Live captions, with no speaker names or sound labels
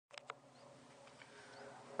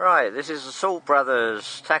Right, this is the Salt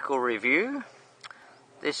Brothers tackle review.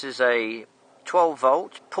 This is a 12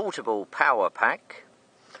 volt portable power pack,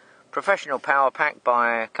 professional power pack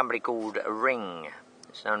by a company called Ring.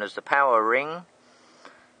 It's known as the Power Ring.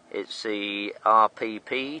 It's the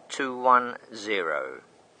RPP 210.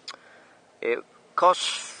 It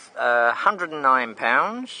costs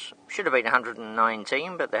 £109, should have been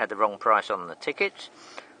 £119, but they had the wrong price on the ticket,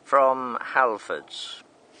 from Halfords.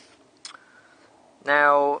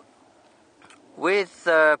 Now, with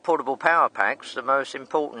portable power packs, the most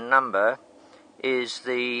important number is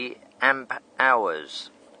the amp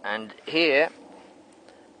hours. And here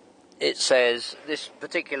it says this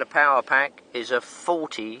particular power pack is a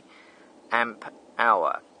 40 amp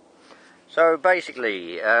hour. So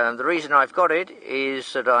basically, the reason I've got it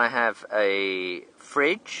is that I have a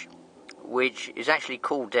fridge which is actually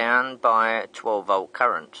cooled down by 12 volt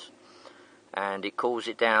current. And it cools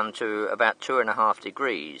it down to about 2.5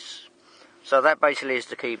 degrees. So that basically is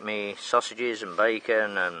to keep me sausages and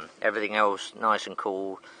bacon and everything else nice and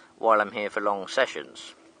cool while I'm here for long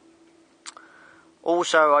sessions.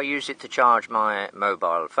 Also, I use it to charge my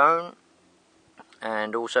mobile phone,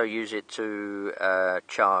 and also use it to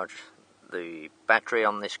charge the battery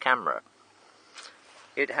on this camera.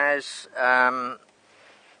 It has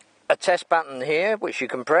a test button here which you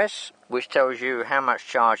can press, which tells you how much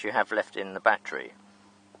charge you have left in the battery.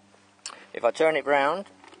 If I turn it round,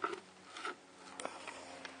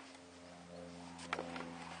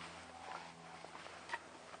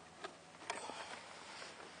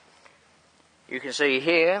 you can see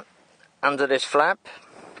here under this flap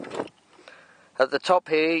at the top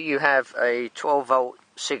here you have a 12 volt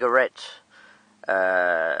cigarette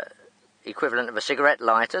equivalent of a cigarette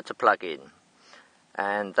lighter to plug in.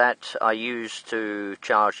 And that I use to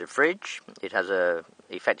charge the fridge. It has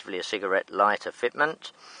effectively a cigarette lighter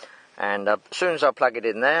fitment, and as soon as I plug it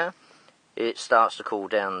in there, it starts to cool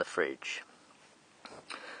down the fridge.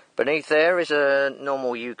 Beneath there is a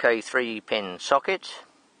normal UK 3-pin socket,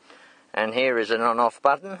 and here is an on-off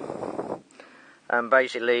button. And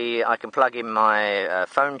basically I can plug in my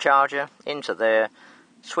phone charger into there,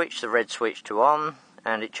 switch the red switch to on,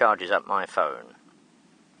 and it charges up my phone.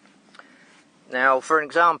 Now, for an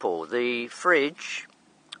example, the fridge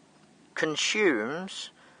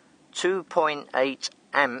consumes 2.8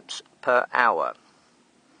 amps per hour.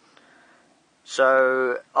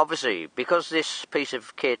 So, obviously, because this piece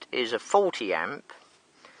of kit is a 40 amp,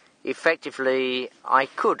 effectively I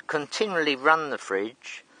could continually run the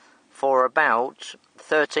fridge for about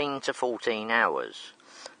 13 to 14 hours.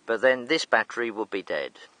 But then this battery would be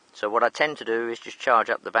dead. So what I tend to do is just charge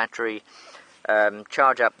up the battery,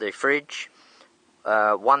 charge up the fridge,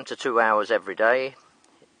 1 to 2 hours every day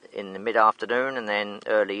in the mid-afternoon and then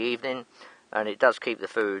early evening, and it does keep the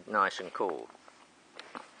food nice and cool.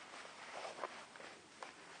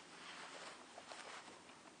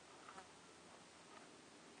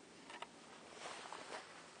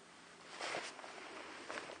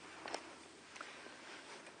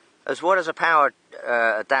 As well as a power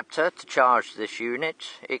adapter to charge this unit,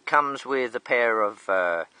 it comes with a pair of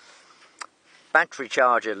battery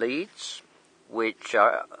charger leads, which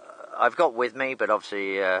I've got with me, but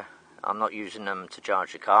obviously I'm not using them to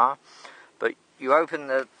charge the car. But you open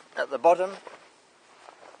at the bottom,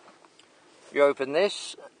 you open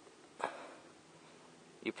this,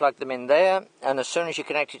 you plug them in there, and as soon as you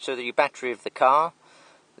connect it to the battery of the car,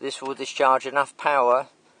 this will discharge enough power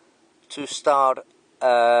to start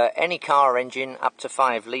any car engine up to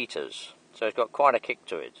 5 litres. So it's got quite a kick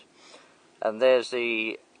to it. And there's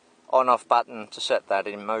the on-off button to set that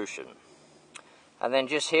in motion. And then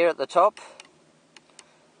just here at the top,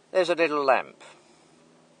 there's a little lamp.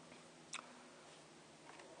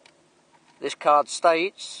 This card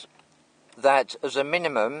states that as a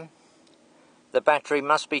minimum, the battery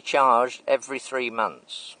must be charged every 3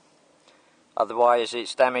 months. Otherwise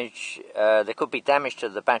it's damage, there could be damage to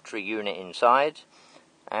the battery unit inside,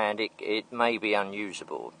 and it may be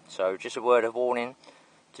unusable. So just a word of warning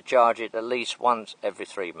to charge it at least once every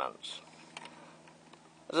 3 months.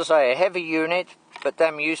 As I say, a heavy unit, but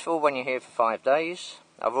damn useful when you're here for 5 days.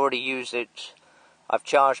 I've already used it. I've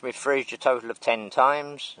charged my fridge a total of 10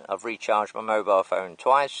 times. I've recharged my mobile phone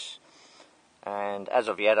twice. And as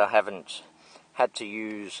of yet, I haven't had to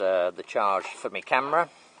use the charge for my camera.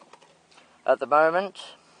 At the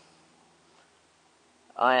moment,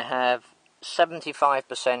 I have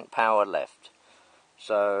 75% power left.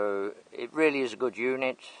 So it really is a good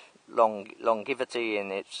unit. Longevity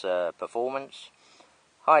in its performance.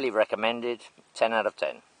 Highly recommended, 10 out of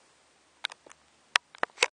 10.